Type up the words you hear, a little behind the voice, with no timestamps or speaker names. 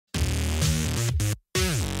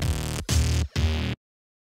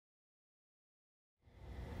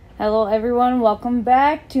Hello everyone, welcome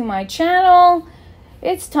back to my channel.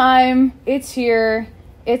 It's time, it's here,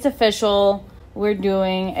 it's official. We're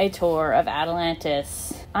doing a tour of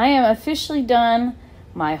Atalantis. I am officially done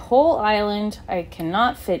my whole island. I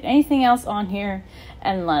cannot fit anything else on here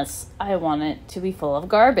unless I want it to be full of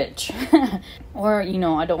garbage. Or, you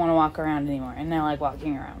know, I don't want to walk around anymore and I like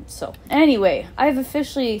walking around. So anyway, I've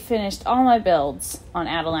officially finished all my builds on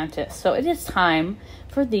Atalantis. So it is time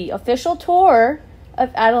for the official tour of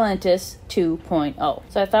Atalantis 2.0.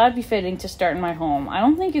 So I thought it'd be fitting to start in my home. I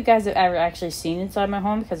don't think you guys have ever actually seen inside my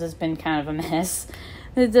home because it's been kind of a mess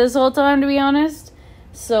this whole time, to be honest.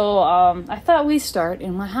 So I thought we'd start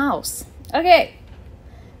in my house. Okay,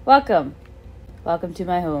 welcome to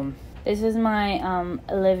my home. This is my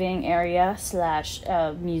living area slash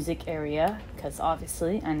music area, because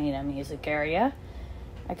obviously I need a music area.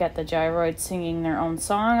 I got the gyroids singing their own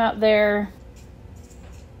song up there.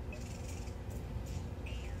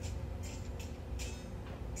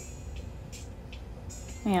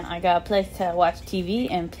 Yeah, I got a place to watch TV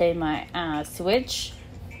and play my Switch.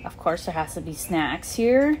 Of course, there has to be snacks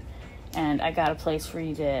here. And I got a place for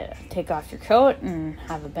you to take off your coat and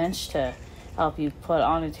have a bench to help you put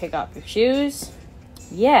on and take off your shoes.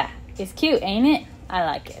 Yeah, it's cute, ain't it? I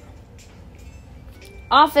like it.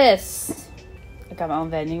 Office! I got my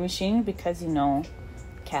own vending machine because, you know,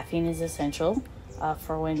 caffeine is essential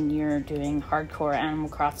for when you're doing hardcore Animal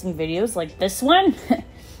Crossing videos like this one.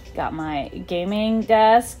 Got my gaming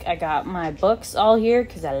desk. I got my books all here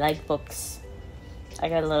because I like books. I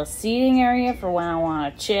got a little seating area for when I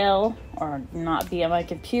want to chill or not be on my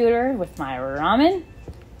computer with my ramen.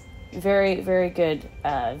 Very, very good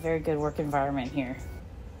work environment here.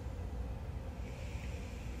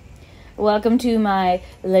 Welcome to my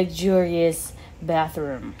luxurious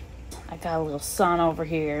bathroom. I got a little sauna over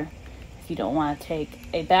here. If you don't want to take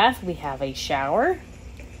a bath, we have a shower.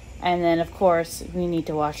 And then, of course, we need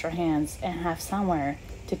to wash our hands and have somewhere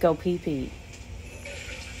to go pee-pee.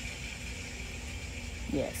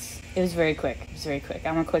 Yes, it was very quick. It was very quick.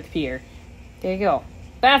 I'm a quick peer. There you go.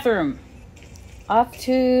 Bathroom. Off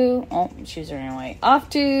to... Oh, shoes are in the way.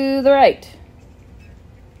 Off to the right.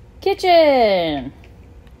 Kitchen.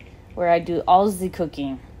 Where I do all the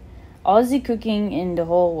cooking. All the cooking in the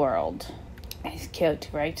whole world. It's cute,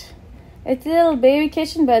 right? It's a little baby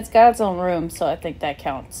kitchen, but it's got its own room, so I think that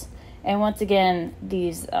counts. And once again,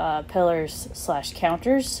 these pillars slash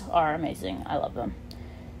counters are amazing. I love them.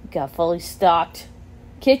 We've got a fully stocked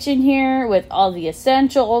kitchen here with all the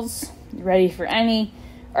essentials, ready for any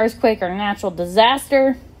earthquake or natural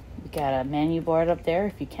disaster. We got a menu board up there.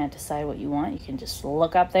 If you can't decide what you want, you can just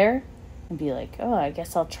look up there and be like, oh, I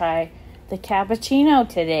guess I'll try the cappuccino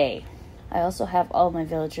today. I also have all my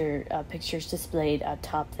villager pictures displayed up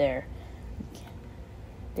top there.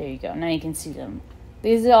 There you go. Now you can see them.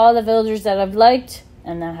 These are all the villagers that I've liked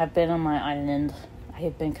and that have been on my island. I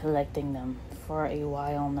have been collecting them for a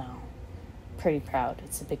while now. Pretty proud.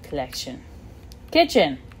 It's a big collection.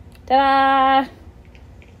 Kitchen. Ta-da!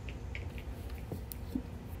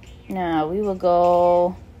 Now we will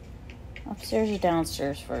go upstairs or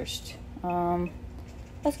downstairs first.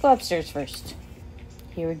 Let's go upstairs first.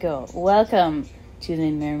 Here we go. Welcome to the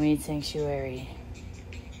Mermaid Sanctuary.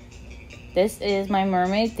 This is my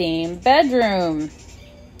mermaid themed bedroom.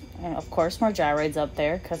 And of course, more gyroids up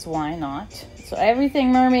there, because why not? So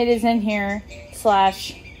everything mermaid is in here,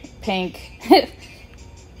 slash pink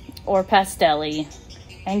or pastel-y.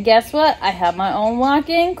 And guess what? I have my own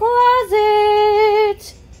walk-in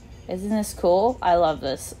closet. Isn't this cool? I love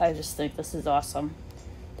this. I just think this is awesome.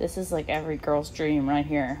 This is like every girl's dream right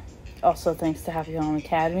here. Also, thanks to Happy Home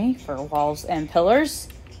Academy for walls and pillars.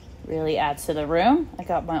 Really adds to the room. I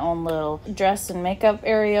got my own little dress and makeup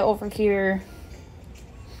area over here.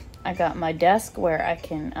 I got my desk where I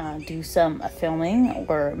can do some filming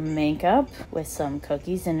or makeup with some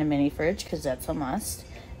cookies in a mini fridge because that's a must.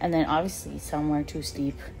 And then obviously somewhere to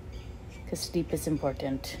sleep because sleep is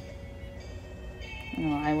important.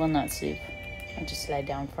 No, I will not sleep. I'll just lie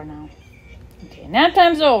down for now. Okay, nap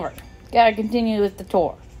time's over. Gotta continue with the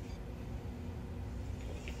tour.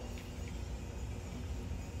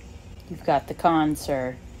 You've got the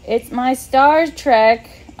console. It's my Star Trek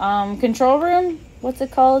control room. What's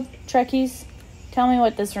it called? Trekkies? Tell me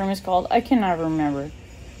what this room is called. I cannot remember.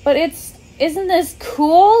 But isn't this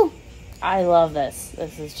cool? I love this.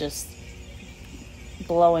 This is just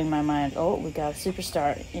blowing my mind. Oh, we got a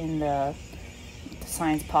superstar in the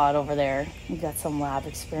science pod over there. We got some lab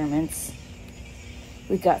experiments.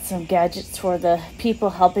 We got some gadgets for the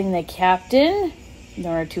people helping the captain in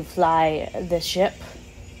order to fly the ship.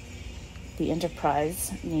 The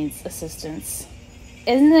Enterprise needs assistance.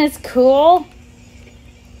 Isn't this cool?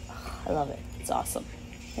 I love it. It's awesome.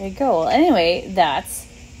 There you go. Well, anyway, that's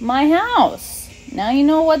my house. Now you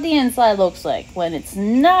know what the inside looks like when it's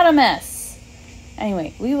not a mess.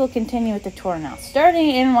 Anyway, we will continue with the tour now. Starting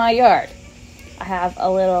in my yard, I have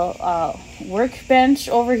a little workbench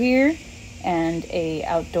over here and a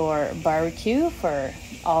outdoor barbecue for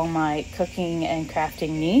all my cooking and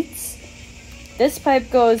crafting needs. This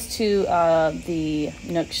pipe goes to the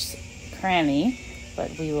Nook's cranny,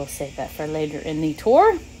 but we will save that for later in the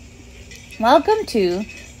tour. Welcome to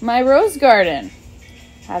my rose garden.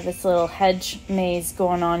 I have this little hedge maze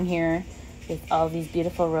going on here with all these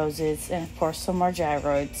beautiful roses and of course some more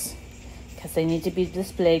gyroids because they need to be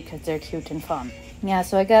displayed because they're cute and fun. Yeah,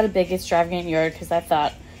 so I got a big extravagant yard because I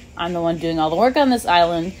thought I'm the one doing all the work on this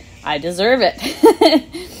island. I deserve it.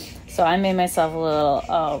 So I made myself a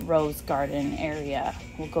little rose garden area.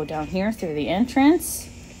 We'll go down here through the entrance.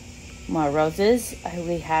 More roses.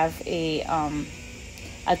 We have a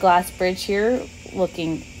glass bridge here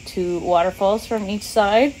looking to waterfalls from each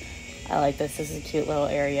side. I like this. This is a cute little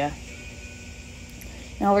area.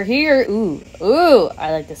 Now over here, ooh,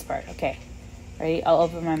 I like this part. Okay, ready? I'll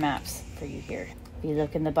open my maps for you here. If you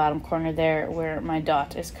look in the bottom corner there where my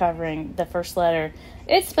dot is covering the first letter,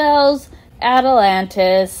 it spells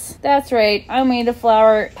Atalantis. That's right, I made a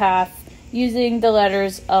flower path using the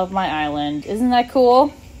letters of my island. Isn't that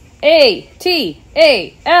cool? Atalantis.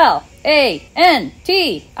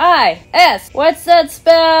 What's that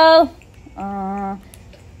spell?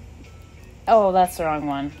 Oh, that's the wrong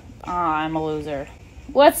one. I'm a loser.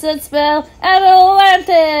 What's that spell?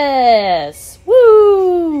 Atalantis.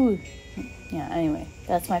 Woo! Yeah, anyway,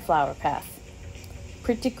 that's my flower path.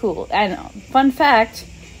 Pretty cool. I know. Fun fact,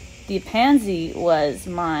 the pansy was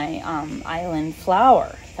my island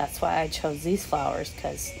flower. That's why I chose these flowers,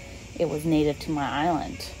 because it was native to my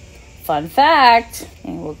island. Fun fact.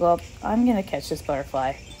 And we'll go up. I'm going to catch this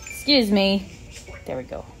butterfly. Excuse me. There we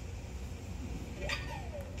go.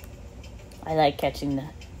 I like catching the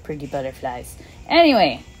pretty butterflies.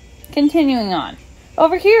 Anyway, continuing on.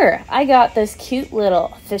 Over here, I got this cute little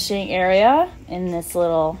fishing area in this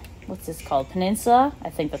little, what's this called? Peninsula? I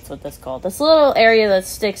think that's what this is called. This little area that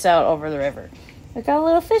sticks out over the river. I got a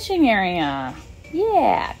little fishing area.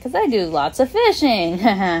 Yeah, because I do lots of fishing.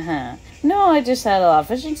 No, I just had a lot of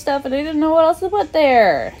fishing stuff and I didn't know what else to put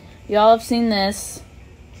there. Y'all have seen this.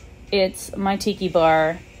 It's my tiki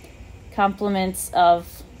bar. Compliments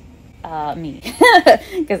of me.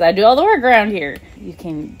 Because I do all the work around here. You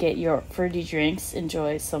can get your fruity drinks,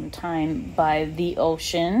 enjoy some time by the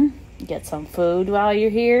ocean, get some food while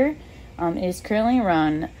you're here. It is currently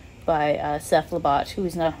run by Seth Labat, who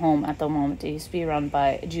is not home at the moment. It used to be run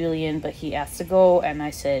by Julian, but he asked to go, and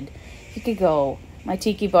I said he could go. My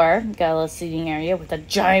tiki bar got a little seating area with a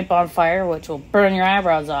giant bonfire, which will burn your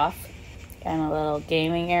eyebrows off, and a little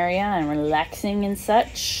gaming area and relaxing and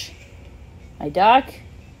such. My dock,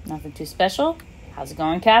 nothing too special. How's it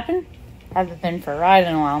going, Captain? Haven't been for a ride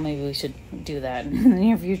in a while. Maybe we should do that in the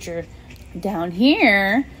near future. Down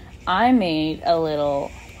here, I made a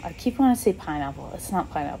little, I keep wanting to say pineapple. It's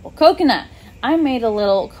not pineapple. Coconut. I made a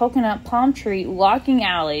little coconut palm tree walking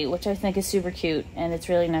alley, which I think is super cute. And it's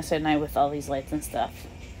really nice at night with all these lights and stuff.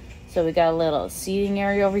 So we got a little seating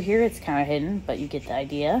area over here. It's kind of hidden, but you get the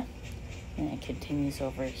idea. And it continues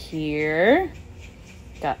over here.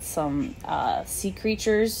 Got some sea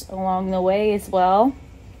creatures along the way as well.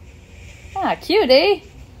 Ah, cute, eh?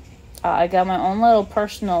 I got my own little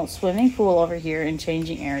personal swimming pool over here and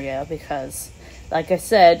changing area because, like I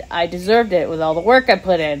said, I deserved it with all the work I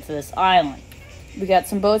put into this island. We got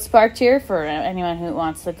some boats parked here for anyone who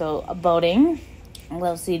wants to go boating. A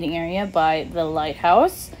little seating area by the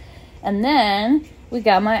lighthouse. And then we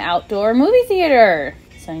got my outdoor movie theater.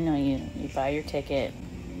 So, you buy your ticket.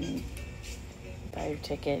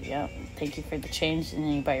 Yeah. Thank you for the change. And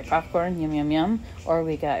then you buy your popcorn, yum, yum, yum. Or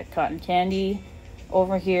we got cotton candy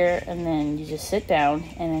over here. And then you just sit down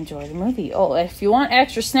and enjoy the movie. Oh, if you want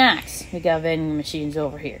extra snacks, we got vending machines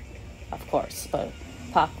over here. Of course. But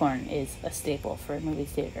popcorn is a staple for a movie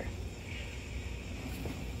theater.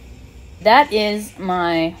 That is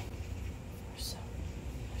my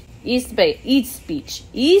East Beach.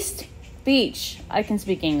 I can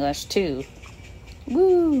speak English too.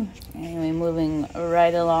 Woo! Anyway, moving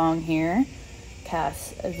right along here,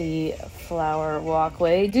 past the flower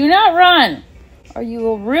walkway. Do not run, or you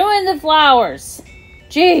will ruin the flowers.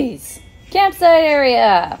 Jeez! Campsite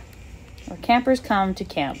area, where campers come to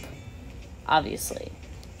camp. Obviously,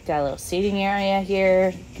 got a little seating area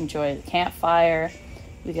here. Enjoy the campfire.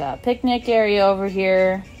 We got a picnic area over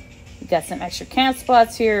here. We got some extra camp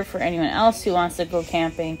spots here for anyone else who wants to go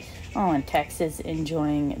camping. Oh, in Texas,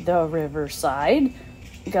 enjoying the riverside.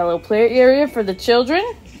 Got a little play area for the children,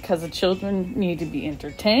 because the children need to be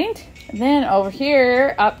entertained. And then over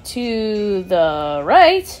here, up to the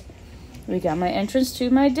right, we got my entrance to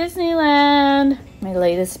my Disneyland. My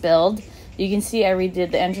latest build. You can see I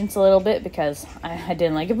redid the entrance a little bit because I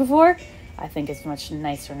didn't like it before. I think it's much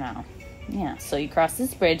nicer now. Yeah, so you cross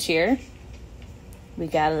this bridge here. We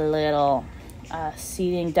got a little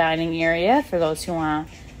seating dining area for those who want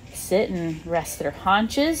to sit and rest their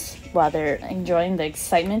haunches while they're enjoying the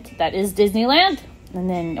excitement that is Disneyland. And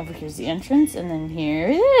then over here's the entrance, and then here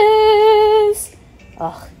it is.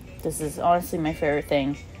 Oh, this is honestly my favorite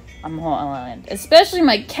thing on the whole island. Especially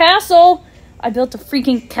my castle. I built a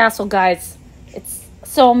freaking castle, guys. It's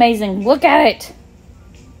so amazing. Look at it.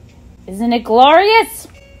 Isn't it glorious?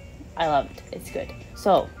 I love it. It's good.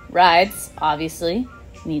 So, rides, obviously.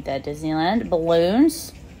 Need that Disneyland.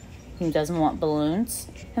 Balloons. Who doesn't want balloons?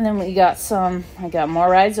 And then I got more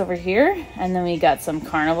rides over here. And then we got some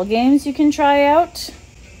carnival games you can try out.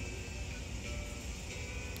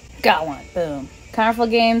 Got one. Boom. Carnival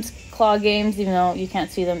games, claw games, even though you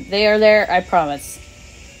can't see them. They are there, I promise.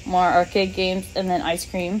 More arcade games, and then ice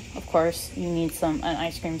cream. Of course, you need an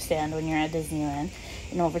ice cream stand when you're at Disneyland.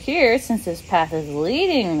 And over here, since this path is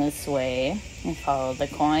leading this way, you follow the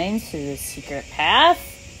coins to the secret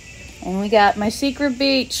path. And we got my secret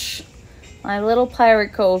beach. My little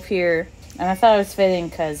pirate cove here. And I thought it was fitting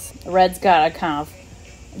because Red's got a kind of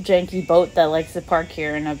janky boat that likes to park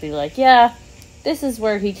here. And I'd be like, yeah, this is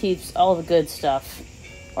where he keeps all the good stuff.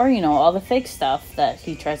 Or, you know, all the fake stuff that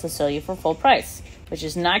he tries to sell you for full price. Which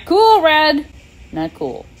is not cool, Red. Not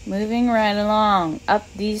cool. Moving right along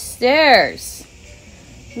up these stairs.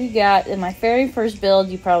 We got, in my very first build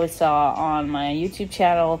you probably saw on my YouTube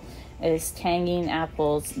channel, is Tangy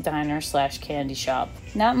Apple's Diner/Candy Shop.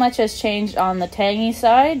 Not much has changed on the tangy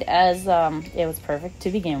side, as it was perfect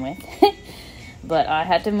to begin with. But I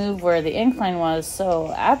had to move where the incline was,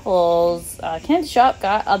 so Apple's Candy Shop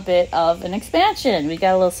got a bit of an expansion. We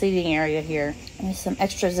got a little seating area here. There's some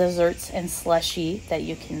extra desserts and slushy that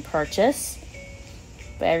you can purchase.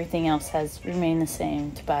 But everything else has remained the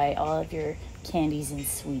same to buy all of your candies and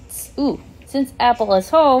sweets. Ooh, since Apple is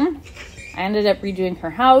home, I ended up redoing her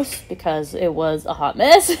house because it was a hot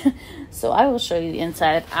mess. So I will show you the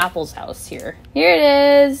inside of Apple's house here. Here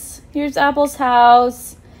it is. Here's Apple's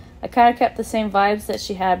house. I kind of kept the same vibes that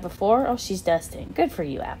she had before. Oh, she's dusting. Good for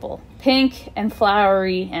you, Apple. Pink and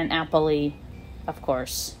flowery and apple-y, of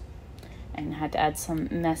course. And I had to add some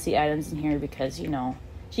messy items in here because, you know,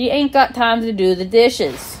 she ain't got time to do the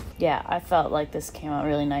dishes. Yeah, I felt like this came out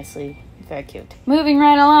really nicely. Very cute. Moving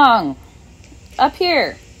right along. Up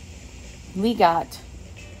here, we got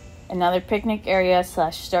another picnic area /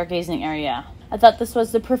 stargazing area. I thought this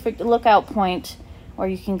was the perfect lookout point where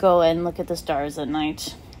you can go and look at the stars at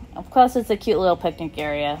night. Of course, it's a cute little picnic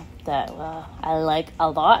area that I like a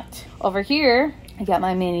lot. Over here, I got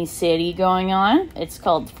my mini city going on. It's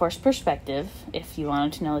called forced perspective, if you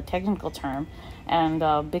wanted to know the technical term.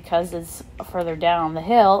 And because it's further down the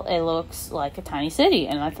hill, it looks like a tiny city.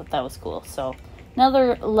 And I thought that was cool. So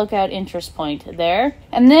another lookout interest point there.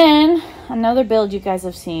 And then another build you guys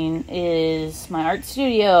have seen is my art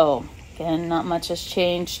studio. Again, not much has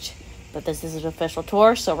changed, but this is an official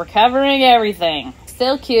tour, so we're covering everything.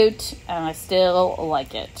 Still cute, and I still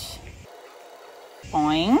like it.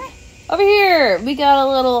 Boing. Over here, we got a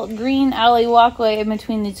little green alley walkway in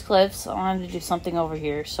between these cliffs. I wanted to do something over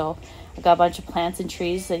here, so I got a bunch of plants and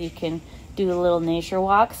trees that you can do a little nature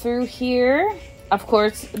walk through here. Of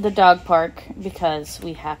course, the dog park, because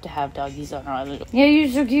we have to have doggies on our island. Yeah, you're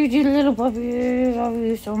so cute, you little puppy. I love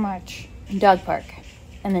you so much. Dog park.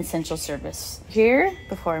 And essential service. Here,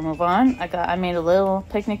 before I move on, I made a little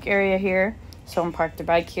picnic area here. Someone parked their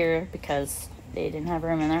bike here because they didn't have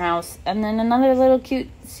room in their house. And then another little cute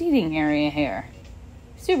seating area here.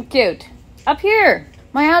 Super cute. Up here,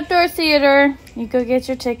 my outdoor theater. You go get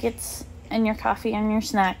your tickets and your coffee and your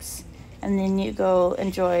snacks. And then you go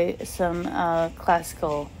enjoy some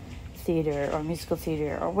classical theater or musical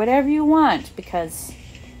theater or whatever you want, because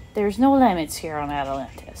there's no limits here on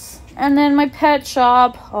Atalantis. And then my pet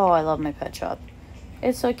shop. Oh, I love my pet shop.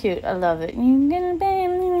 It's so cute. I love it. You can buy a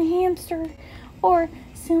little hamster or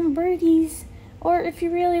some birdies, or if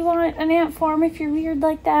you really want an ant farm, if you're weird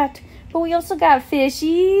like that. But we also got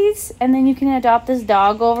fishies. And then you can adopt this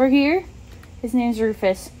dog over here. His name's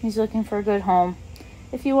Rufus. He's looking for a good home.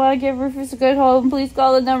 If you want to give Rufus a good home, please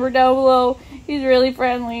call the number down below. He's really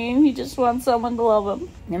friendly and he just wants someone to love him.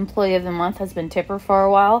 The employee of the month has been Tipper for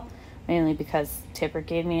a while, mainly because Tipper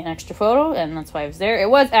gave me an extra photo and that's why I was there. It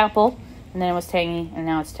was Apple, and then it was Tangy, and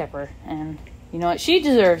now it's Tipper. And you know what? She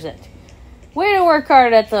deserves it. Way to work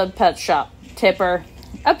hard at the pet shop, Tipper.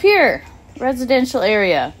 Up here, residential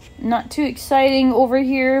area. Not too exciting over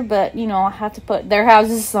here, but you know, I have to put their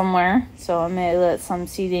houses somewhere. So I may let some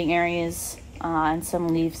seating areas and some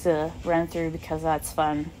leaves to run through because that's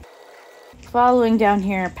fun. Following down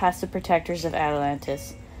here past the protectors of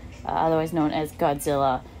Atalantis, otherwise known as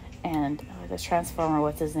Godzilla, and the Transformer,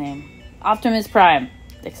 what's his name? Optimus Prime,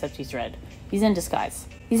 except he's red. He's in disguise.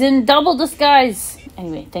 He's in double disguise!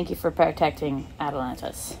 Anyway, thank you for protecting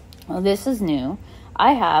Atalantis. Well, this is new.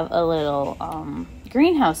 I have a little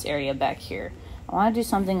greenhouse area back here. I want to do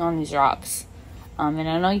something on these rocks. And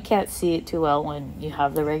I know you can't see it too well when you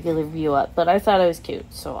have the regular view up, but I thought it was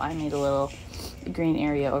cute, so I made a little green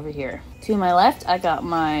area over here. To my left, I got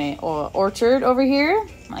my orchard over here.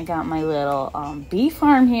 I got my little bee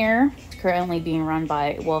farm here. It's currently being run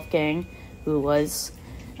by Wolfgang, who was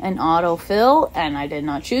an autofill, and I did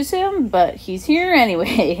not choose him, but he's here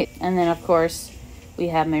anyway. And then, of course, we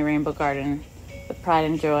have my rainbow garden, the pride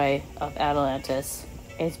and joy of Atalantis.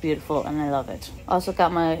 It's beautiful and I love it. Also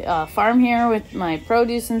got my farm here with my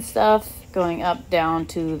produce and stuff. Going up down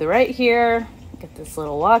to the right here. Get this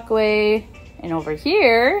little walkway. And over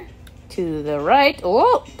here to the right.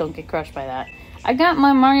 Oh, don't get crushed by that. I got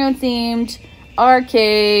my Mario themed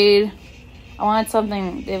arcade. I wanted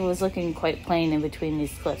something that was looking quite plain in between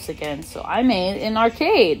these cliffs again. So I made an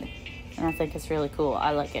arcade. And I think it's really cool.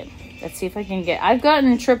 I like it. Let's see if I can get... I've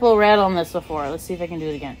gotten triple red on this before. Let's see if I can do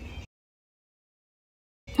it again.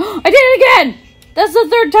 I did it again! That's the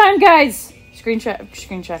third time, guys!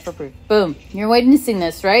 Screenshot for proof. Boom. You're witnessing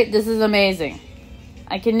this, right? This is amazing.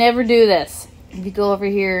 I can never do this. If you go over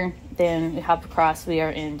here, then we hop across. We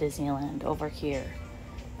are in Disneyland over here.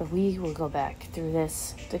 But we will go back through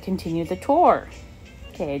this to continue the tour.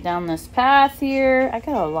 Okay, down this path here. I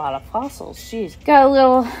got a lot of fossils. Jeez. Got a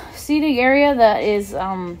little seating area that is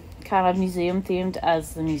kind of museum themed,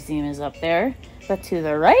 as the museum is up there. But to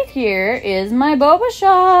the right here is my boba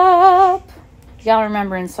shop. Y'all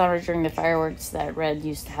remember in summer during the fireworks that Red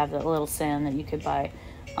used to have that little stand that you could buy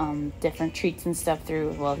different treats and stuff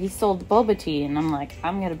through. Well, he sold boba tea, and I'm like,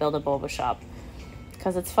 I'm gonna build a boba shop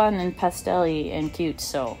because it's fun and pastel-y and cute.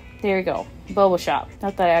 So there you go, boba shop.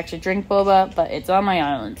 Not that I actually drink boba, but it's on my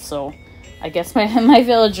island, so I guess my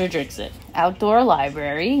villager drinks it. Outdoor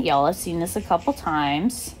library. Y'all have seen this a couple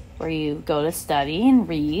times, where you go to study and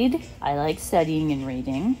read. I like studying and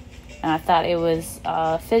reading. And I thought it was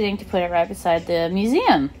fitting to put it right beside the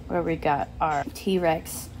museum, where we got our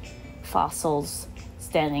T-Rex fossils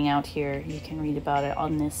standing out here. You can read about it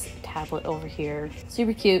on this tablet over here.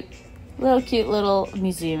 Super cute little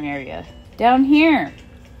museum area. Down here.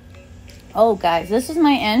 Oh, guys, this is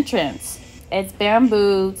my entrance. It's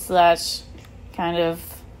bamboo slash kind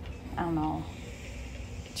of, I don't know,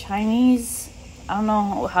 Chinese. I don't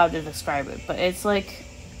know how to describe it, but it's like,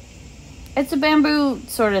 it's a bamboo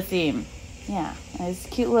sort of theme. Yeah, it's a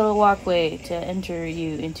cute little walkway to enter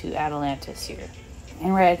you into Atalantis here.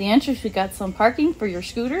 And right at the entrance, we got some parking for your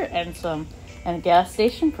scooter and a gas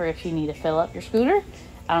station for if you need to fill up your scooter.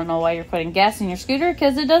 I don't know why you're putting gas in your scooter,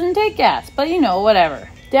 because it doesn't take gas, but you know, whatever.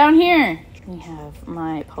 Down here, we have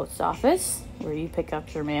my post office where you pick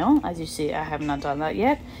up your mail. As you see, I have not done that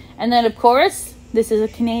yet. And then, of course, this is a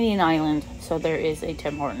Canadian island, so there is a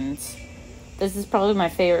Tim Hortons. This is probably my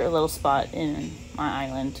favorite little spot in my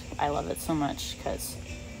island. I love it so much because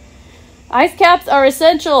ice caps are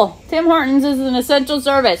essential. Tim Hortons is an essential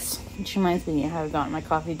service. Which reminds me, I haven't gotten my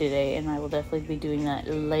coffee today, and I will definitely be doing that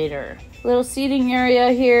later. Little seating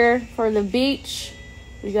area here for the beach.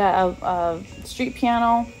 We got a street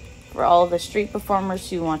piano for all the street performers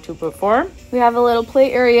who want to perform. We have a little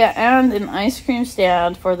play area and an ice cream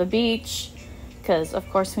stand for the beach. Because, of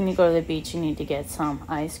course, when you go to the beach, you need to get some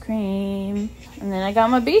ice cream. And then I got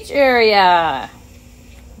my beach area.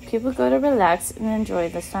 People go to relax and enjoy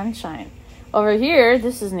the sunshine. Over here,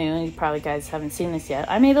 this is new. You probably guys haven't seen this yet.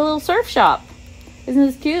 I made a little surf shop. Isn't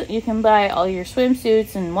this cute? You can buy all your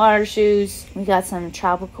swimsuits and water shoes. We got some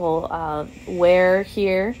tropical wear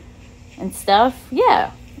here and stuff.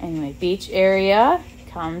 Yeah. Anyway, beach area.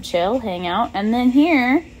 Come chill, hang out. And then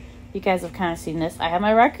here, you guys have kind of seen this. I have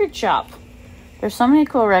my record shop. There's so many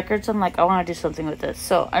cool records. I'm like, I want to do something with this.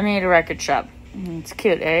 So I made a record shop. It's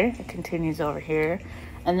cute, eh? It continues over here.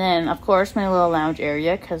 And then, of course, my little lounge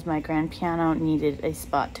area, because my grand piano needed a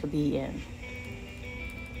spot to be in.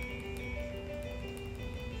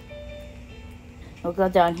 We'll go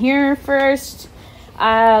down here first.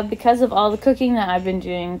 Because of all the cooking that I've been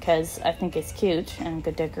doing, because I think it's cute and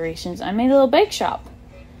good decorations, I made a little bake shop.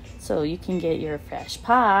 So you can get your fresh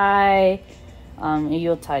pie, a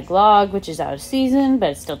Yuletide log, which is out of season,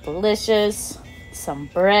 but it's still delicious.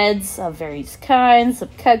 Some breads of various kinds, some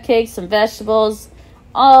cupcakes, some vegetables.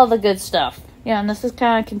 all the good stuff. Yeah, and this is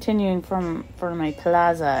kind of continuing from my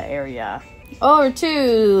plaza area. Over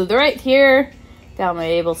to the right here, got my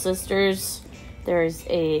Able Sisters. There's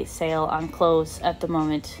a sale on clothes at the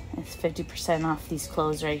moment. It's 50% off these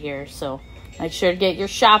clothes right here, so make sure to get your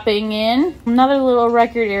shopping in. Another little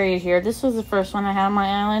record area here. This was the first one I had on my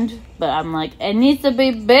island, but I'm like, it needs to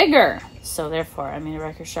be bigger. So therefore, I made a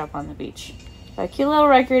record shop on the beach. Got a cute little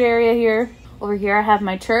record area here. Over here I have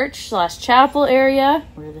my church/chapel area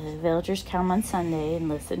where the villagers come on Sunday and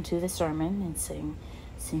listen to the sermon and sing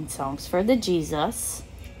songs for the Jesus.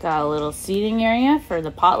 Got a little seating area for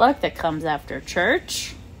the potluck that comes after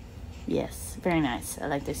church. Yes, very nice. I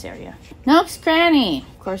like this area. Nook's Cranny.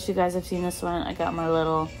 Of course, you guys have seen this one. I got my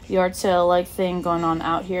little yard sale like thing going on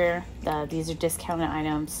out here. These are discounted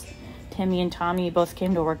items. Timmy and Tommy both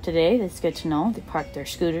came to work today. That's good to know. They parked their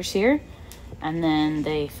scooters here. And then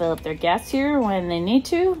they fill up their gas here when they need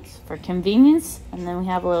to for convenience. And then we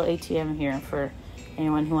have a little ATM here for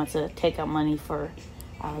anyone who wants to take out money for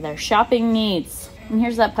their shopping needs. And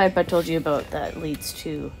here's that pipe I told you about that leads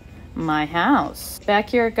to my house. Back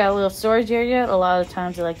here, got a little storage area. A lot of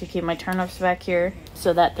times I like to keep my turnips back here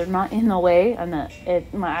so that they're not in the way and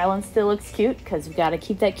that my island still looks cute because we got to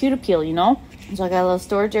keep that cute appeal, you know? So I got a little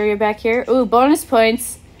storage area back here. Ooh, bonus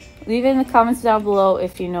points. Leave it in the comments down below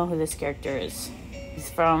if you know who this character is.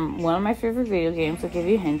 He's from one of my favorite video games. I'll give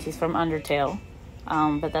you a hint. He's from Undertale.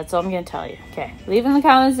 But that's all I'm going to tell you. Okay, leave in the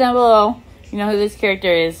comments down below. You know who this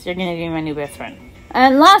character is. You're going to be my new best friend.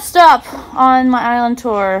 And last up on my island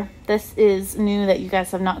tour, this is new that you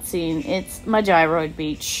guys have not seen. It's my gyroid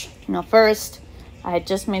beach. Now first, I had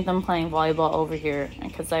just made them playing volleyball over here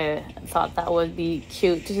because I thought that would be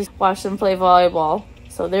cute to just watch them play volleyball.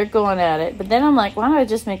 So they're going at it. But then I'm like, why don't I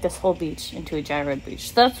just make this whole beach into a gyroid beach?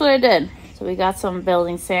 So that's what I did. So we got some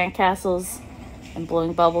building sandcastles and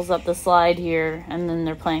blowing bubbles up the slide here. And then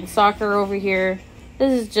they're playing soccer over here.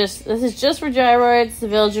 This is just for gyroids. The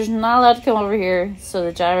villagers are not allowed to come over here. So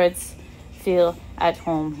the gyroids feel at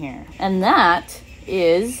home here. And that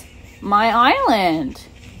is my island.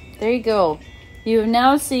 There you go. You have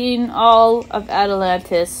now seen all of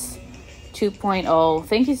Atalantis 2.0.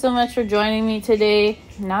 Thank you so much for joining me today.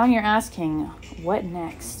 Now you're asking, what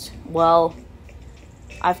next? Well,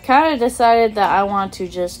 I've kind of decided that I want to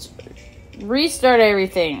just restart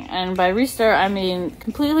everything. And by restart, I mean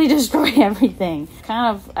completely destroy everything.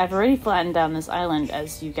 I've already flattened down this island,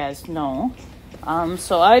 as you guys know.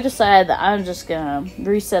 So I decided that I'm just gonna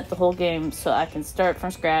reset the whole game so I can start from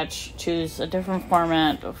scratch, choose a different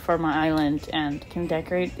format for my island, and can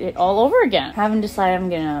decorate it all over again. Haven't decided I'm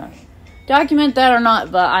gonna document that or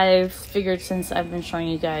not, but I've figured since I've been showing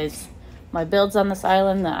you guys my builds on this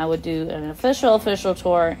island that I would do an official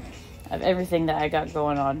tour of everything that I got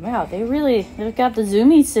going on. Wow, they've got the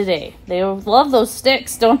zoomies today. They love those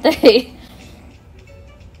sticks, don't they?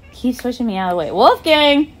 Keeps pushing me out of the way.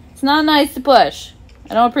 Wolfgang! It's not nice to push.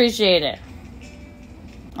 I don't appreciate it.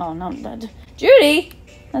 Oh, no. Judy!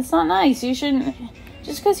 That's not nice. You shouldn't...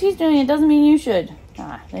 Just because he's doing it doesn't mean you should.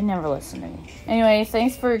 They never listen to me. Anyway,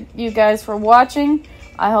 thanks for you guys for watching.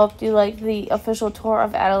 I hope you liked the official tour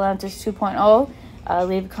of Atalantis 2.0.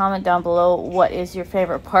 Leave a comment down below what is your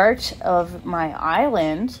favorite part of my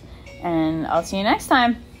island. And I'll see you next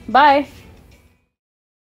time. Bye!